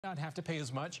Not have to pay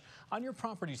as much on your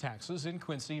property taxes in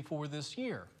Quincy for this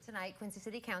year. Tonight, Quincy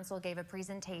City Council gave a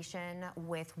presentation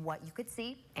with what you could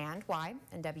see and why,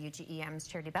 and WGEM's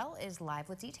Charity Bell is live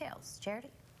with details. Charity.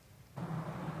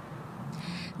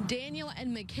 Daniel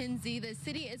and Mackenzie, the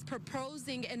city is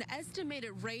proposing an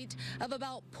estimated rate of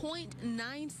about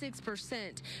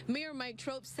 0.96%. Mayor Mike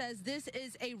Trope says this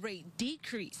is a rate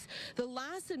decrease. The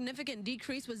last significant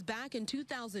decrease was back in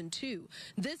 2002.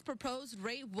 This proposed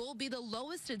rate will be the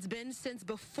lowest it's been since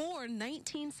before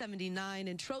 1979,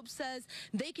 and Trope says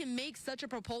they can make such a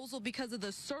proposal because of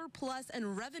the surplus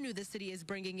and revenue the city is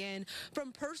bringing in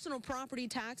from personal property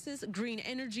taxes, green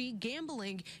energy,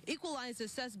 gambling, equalized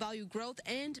assessed value growth,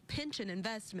 and pension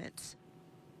investments.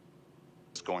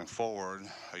 Going forward,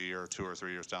 a year or 2 or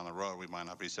 3 years down the road, we might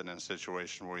not be sitting in a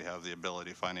situation where we have the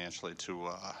ability financially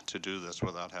to do this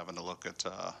without having to look at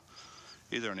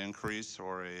either an increase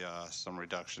or some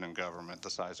reduction in government, the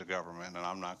size of government. And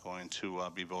I'm not going to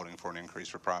be voting for an increase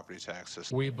for property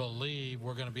taxes. We believe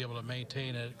we're going to be able to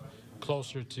maintain it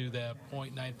closer to that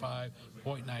 0.95,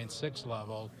 0.96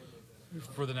 level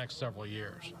for the next several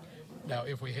years. Now,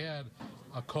 if we had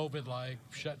a COVID-like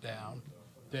shutdown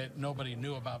that nobody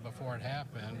knew about before it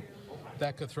happened,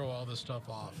 that could throw all this stuff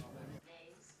off.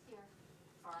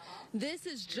 This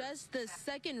is just the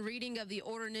second reading of the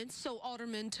ordinance, so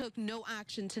aldermen took no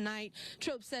action tonight.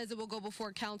 Trope says it will go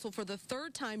before council for the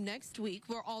third time next week,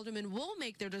 where aldermen will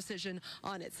make their decision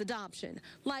on its adoption.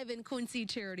 Live in Quincy,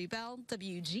 Charity Bell,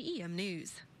 WGEM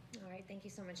News. All right, thank you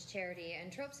so much, Charity.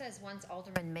 And Trope says once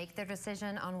aldermen make their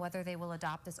decision on whether they will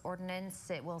adopt this ordinance,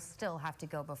 it will still have to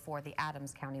go before the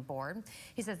Adams County Board.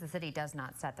 He says the city does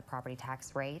not set the property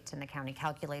tax rate, and the county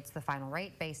calculates the final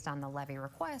rate based on the levy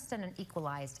request and an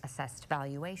equalized assessed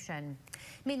valuation.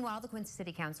 Meanwhile, the Quincy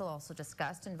City Council also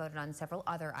discussed and voted on several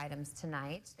other items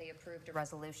tonight. They approved a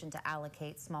resolution to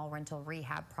allocate small rental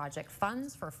rehab project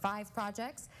funds for 5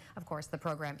 projects. Of course, the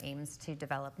program aims to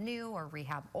develop new or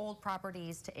rehab old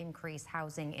properties to increase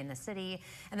housing in the city.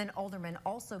 And then aldermen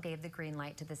also gave the green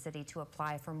light to the city to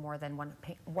apply for more than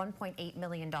 $1.8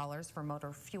 million for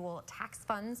motor fuel tax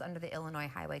funds under the Illinois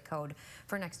Highway Code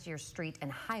for next year's street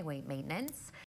and highway maintenance.